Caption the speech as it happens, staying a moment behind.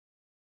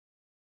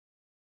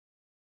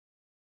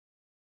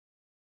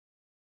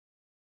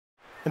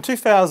In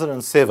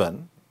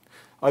 2007,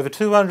 over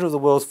 200 of the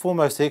world's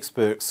foremost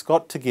experts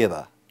got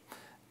together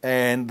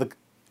and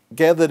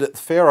gathered at the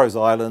Faroe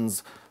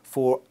Islands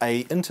for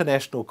an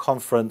international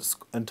conference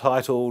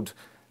entitled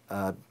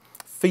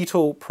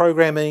Fetal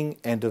Programming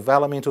and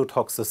Developmental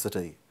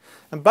Toxicity.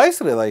 And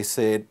basically they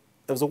said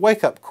it was a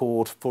wake-up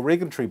call for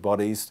regulatory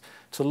bodies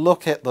to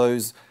look at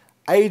those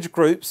age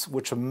groups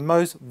which are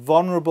most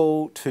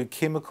vulnerable to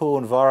chemical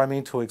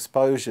environmental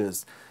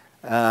exposures,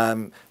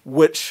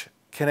 which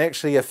can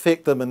actually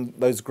affect them in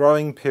those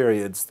growing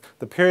periods,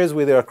 the periods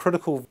where there are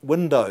critical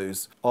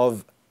windows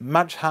of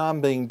much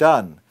harm being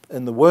done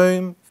in the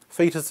womb,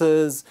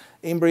 fetuses,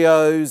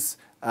 embryos,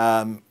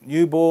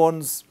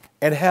 newborns,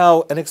 and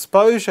how an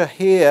exposure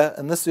here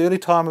in this early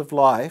time of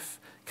life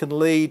can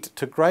lead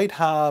to great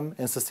harm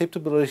and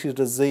susceptibility to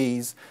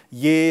disease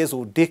years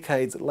or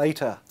decades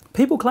later.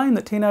 People claim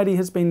that 1080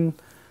 has been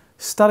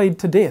studied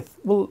to death.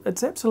 Well,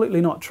 it's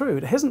absolutely not true.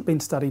 It hasn't been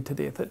studied to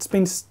death. It's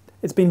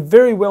been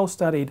very well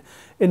studied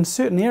in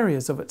certain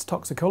areas of its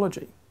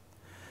toxicology,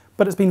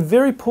 but it's been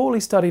very poorly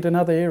studied in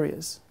other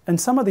areas, and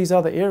some of these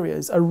other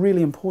areas are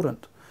really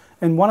important,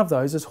 and one of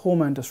those is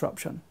hormone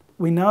disruption.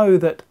 We know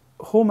that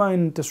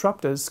hormone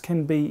disruptors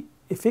can be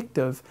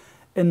effective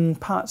in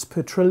parts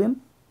per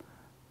trillion,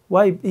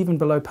 way even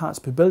below parts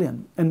per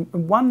billion, and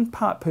 1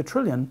 part per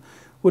trillion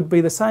would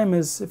be the same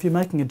as if you're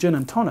making a gin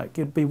and tonic.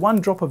 It'd be 1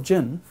 drop of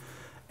gin,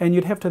 and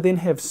you'd have to then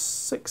have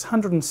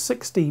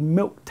 660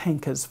 milk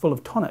tankers full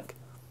of tonic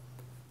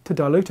to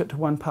dilute it to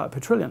 1 part per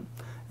trillion.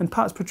 And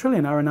parts per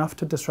trillion are enough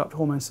to disrupt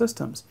hormone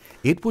systems.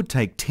 It would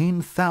take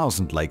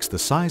 10,000 lakes the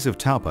size of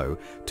Taupo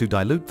to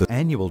dilute the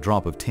annual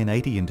drop of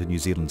 1080 into New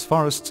Zealand's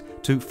forests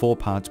to 4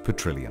 parts per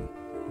trillion.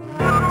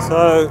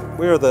 So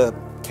where are the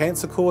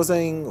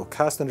cancer-causing or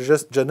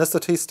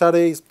carcinogenicity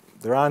studies?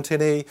 There aren't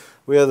any.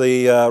 Where are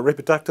the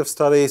reproductive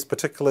studies,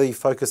 particularly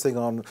focusing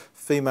on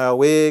female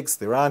eggs?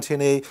 There aren't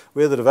any.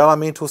 Where are the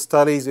developmental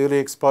studies, early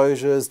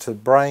exposures to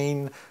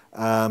brain,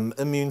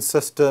 immune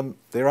system?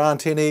 There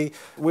aren't any.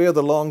 Where are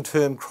the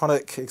long-term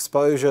chronic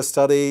exposure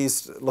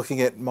studies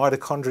looking at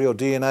mitochondrial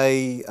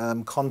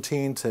DNA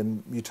content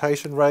and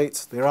mutation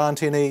rates? There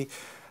aren't any.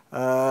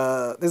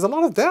 There's a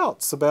lot of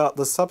doubts about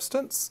the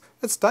substance.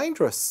 It's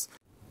dangerous.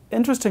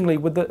 Interestingly,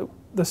 with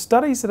the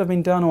studies that have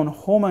been done on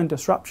hormone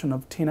disruption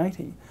of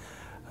 1080,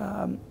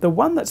 the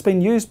one that's been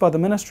used by the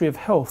Ministry of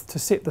Health to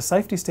set the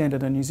safety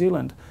standard in New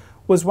Zealand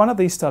was one of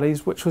these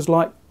studies which was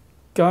like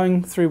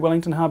going through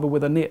Wellington Harbour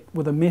with a net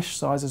with a mesh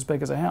size as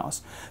big as a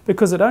house,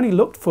 because it only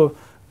looked for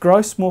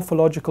gross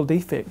morphological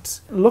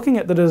defects. Looking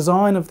at the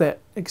design of that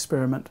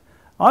experiment,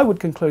 I would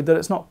conclude that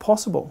it's not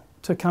possible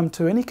to come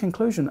to any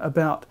conclusion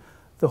about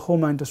the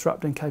hormone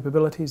disrupting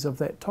capabilities of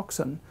that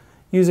toxin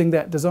using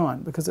that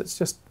design, because it's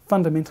just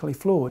fundamentally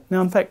flawed.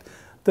 Now, in fact,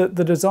 the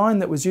design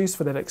that was used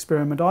for that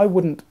experiment, I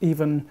wouldn't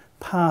even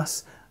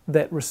pass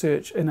that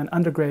research in an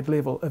undergrad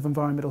level of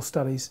environmental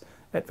studies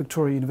at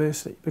Victoria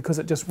University, because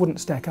it just wouldn't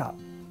stack up.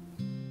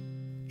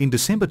 In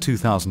December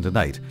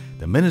 2008,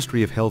 the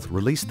Ministry of Health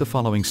released the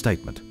following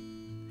statement.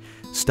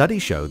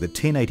 Studies show that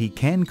 1080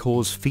 can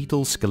cause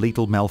fetal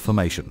skeletal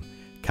malformation,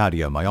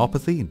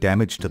 cardiomyopathy,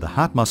 damage to the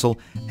heart muscle,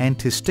 and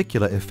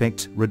testicular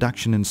effects,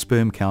 reduction in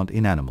sperm count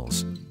in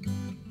animals.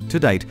 To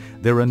date,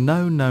 there are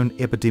no known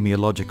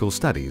epidemiological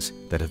studies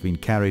that have been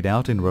carried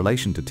out in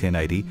relation to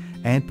 1080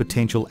 and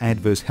potential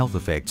adverse health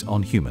effects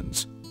on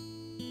humans.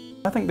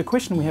 I think the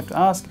question we have to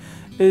ask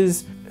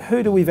is,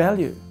 who do we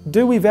value?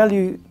 Do we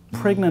value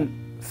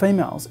pregnant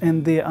females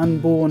and their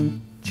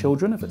unborn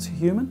children, if it's a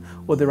human,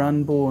 or their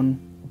unborn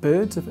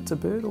birds, if it's a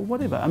bird, or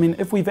whatever? I mean,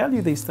 if we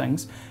value these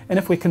things, and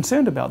if we're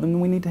concerned about them,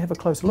 then we need to have a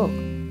close look.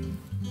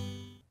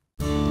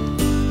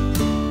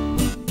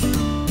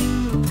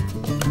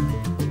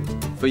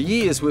 For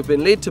years we've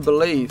been led to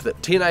believe that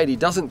 1080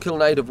 doesn't kill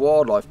native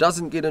wildlife,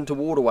 doesn't get into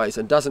waterways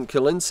and doesn't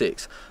kill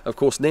insects. Of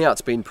course, now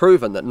it's been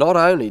proven that not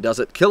only does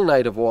it kill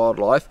native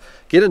wildlife,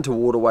 get into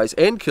waterways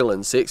and kill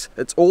insects,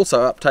 it's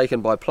also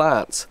uptaken by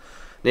plants.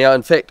 Now,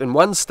 in fact, in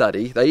one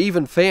study they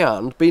even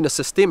found, being a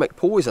systemic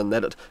poison,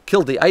 that it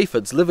killed the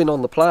aphids living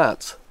on the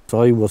plants.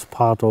 So I was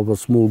part of a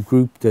small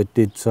group that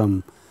did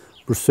some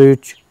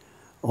research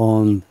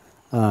on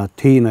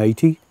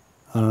 1080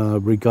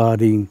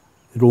 regarding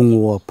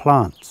Rongoa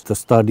plants. The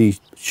study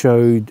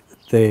showed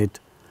that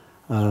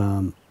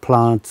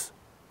plants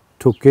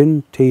took in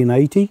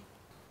 1080.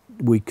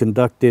 We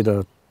conducted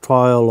a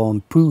trial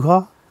on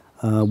puha,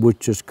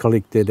 which is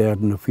collected out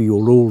in the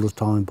field all the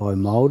time by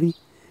Maori,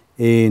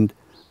 and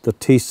the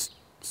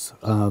tests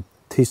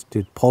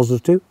tested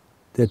positive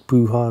that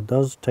puha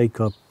does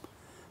take up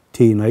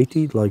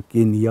 1080 like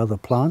any other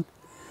plant.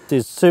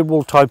 There's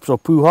several types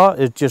of puha.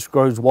 It just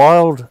grows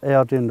wild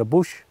out in the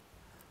bush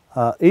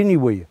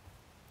anywhere.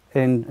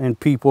 And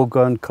people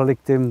go and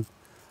collect them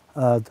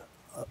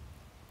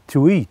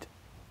to eat.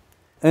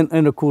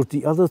 And of course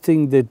the other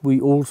thing that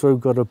we also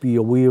got to be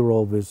aware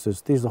of is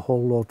there's a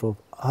whole lot of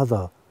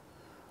other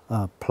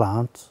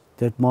plants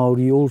that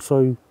Maori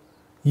also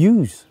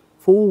use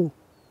for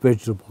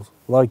vegetables,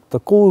 like the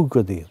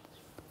kohuka there.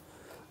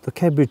 The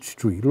cabbage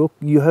tree, look,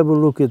 you have a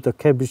look at the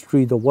cabbage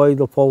tree, the way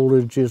the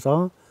foliages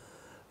are.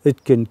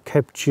 It can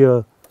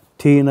capture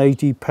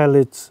 1080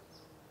 pellets,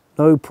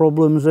 no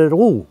problems at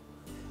all.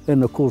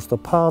 And of course the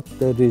part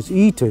that is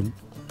eaten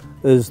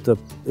is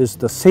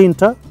the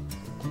centre,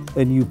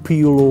 and you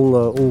peel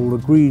all the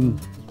green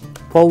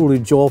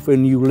foliage off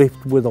and you're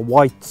left with a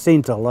white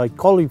centre like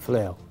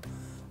cauliflower.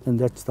 And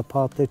that's the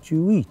part that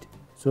you eat.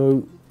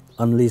 So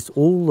unless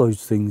all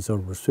those things are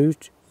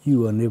researched,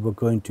 you are never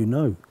going to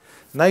know.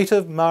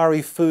 Native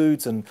Maori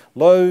foods and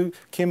low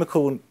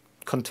chemical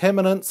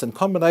contaminants and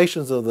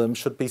combinations of them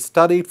should be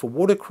studied for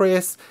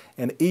watercress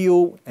and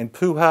eel and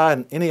puha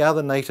and any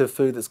other native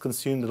food that's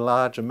consumed in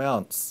large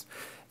amounts.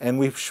 And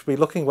we should be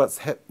looking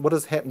at what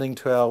is happening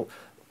to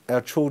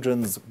our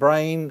children's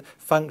brain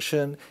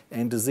function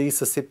and disease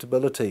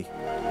susceptibility.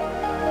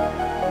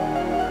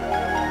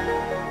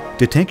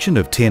 Detection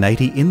of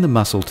 1080 in the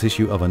muscle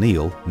tissue of an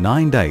eel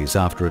 9 days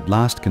after it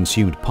last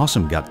consumed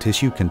possum gut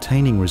tissue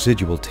containing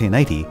residual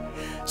 1080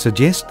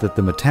 suggests that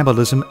the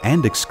metabolism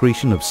and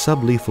excretion of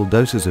sublethal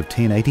doses of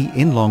 1080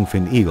 in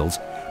longfin eagles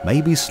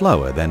may be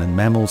slower than in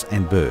mammals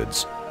and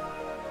birds.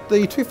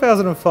 The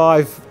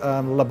 2005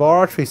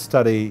 laboratory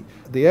study,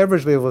 the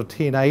average level of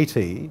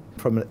 1080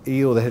 from an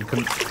eel that had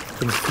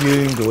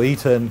consumed or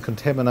eaten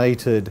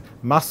contaminated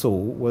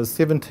muscle was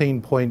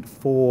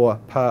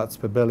 17.4 parts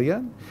per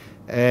billion.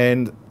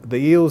 And the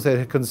eels that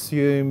had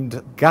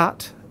consumed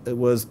gut, it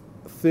was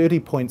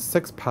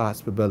 30.6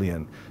 parts per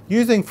billion.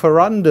 Using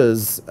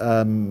Ferunda's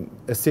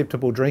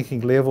acceptable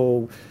drinking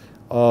level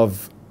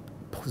of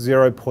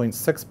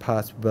 0.6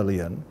 parts per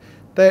billion,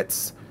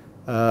 that's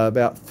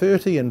about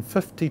 30 and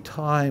 50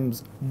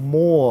 times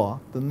more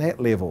than that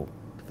level.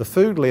 The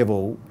food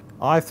level,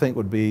 I think,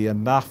 would be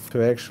enough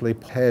to actually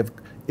have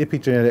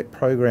epigenetic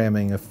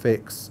programming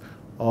effects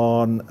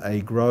on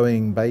a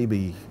growing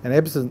baby. And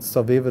absence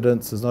of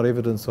evidence is not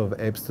evidence of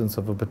absence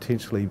of a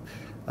potentially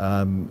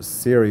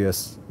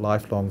serious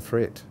lifelong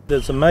threat.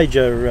 There's a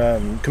major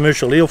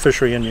commercial eel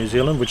fishery in New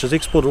Zealand which is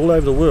exported all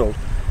over the world.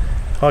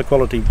 High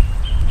quality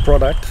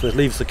product that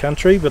leaves the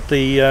country, but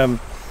the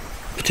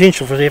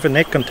potential for having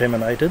that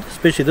contaminated,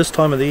 especially this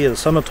time of the year, the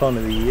summer time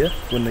of the year,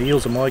 when the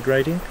eels are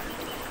migrating.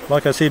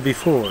 Like I said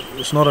before,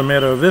 it's not a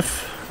matter of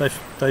if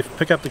they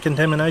pick up the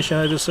contamination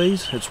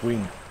overseas, it's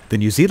when. The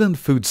New Zealand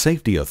Food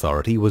Safety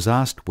Authority was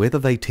asked whether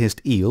they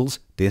test eels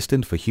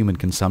destined for human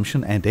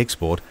consumption and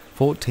export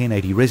for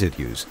 1080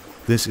 residues.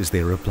 This is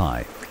their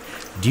reply.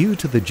 Due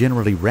to the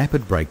generally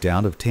rapid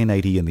breakdown of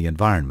 1080 in the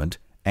environment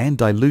and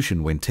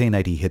dilution when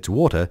 1080 hits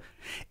water,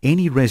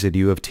 any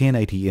residue of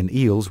 1080 in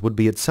eels would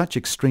be at such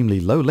extremely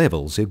low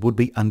levels it would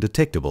be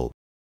undetectable.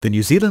 The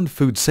New Zealand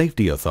Food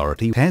Safety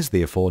Authority has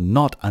therefore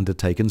not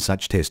undertaken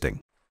such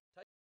testing.